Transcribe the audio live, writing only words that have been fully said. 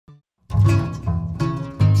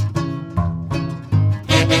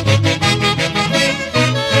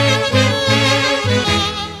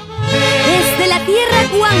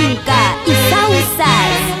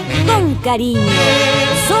cariño.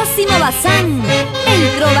 Zocimo Bazan, el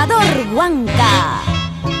trovador huanca.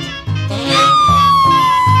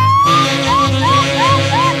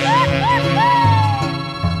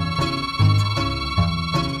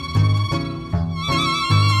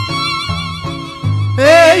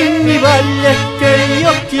 En mi valle que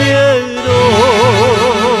yo quiero,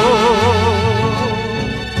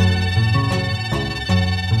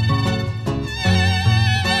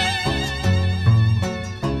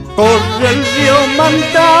 corre el río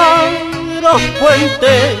Mantaro,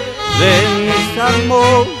 fuente de mis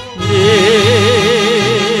amores.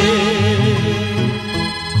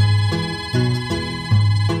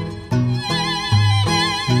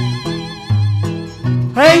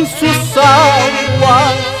 En sus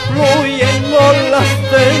aguas fluyen olas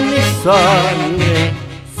de mi sangre,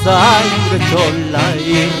 sangre chola y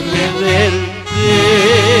rebelde.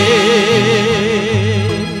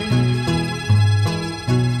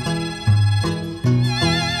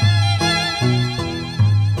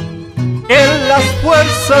 En las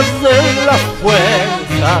fuerzas de la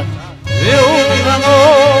fuerza de un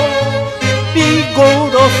amor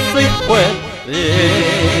vigoroso y fuerte,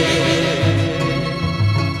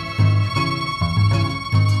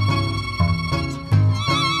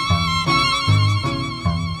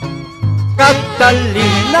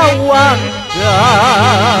 Catalina Huanca,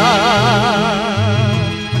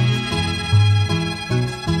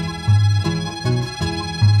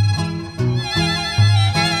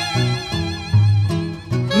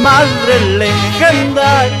 madre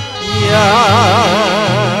legendaria,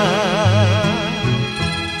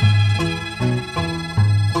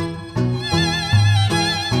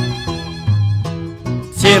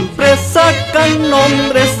 siempre sacan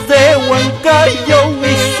nombres de Huancayo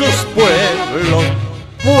y sus pueblos.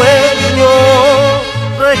 Pueblos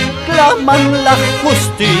reclaman la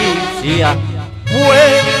justicia,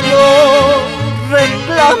 pueblos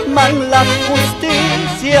reclaman la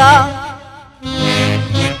justicia.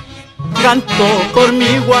 Canto por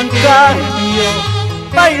mi Huancayo,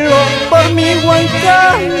 bailo por mi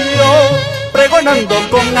Huancayo, pregonando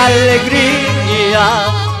con alegría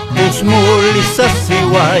tus mulizas y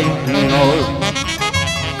guaynos.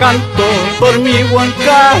 Canto por mi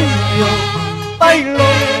Huancayo, bailo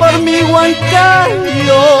por mi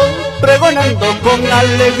Huancayo, pregonando con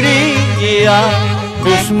alegría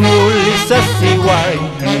tus mulizas y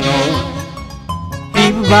guaynos.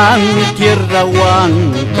 Viva mi tierra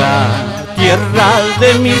Huanca, tierra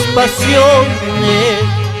de mis pasiones,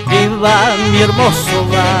 viva mi hermoso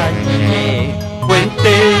valle,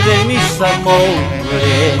 fuente de mis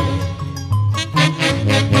amores.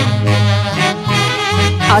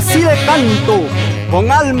 Así le canto con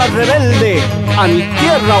alma rebelde a mi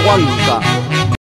tierra Huanca.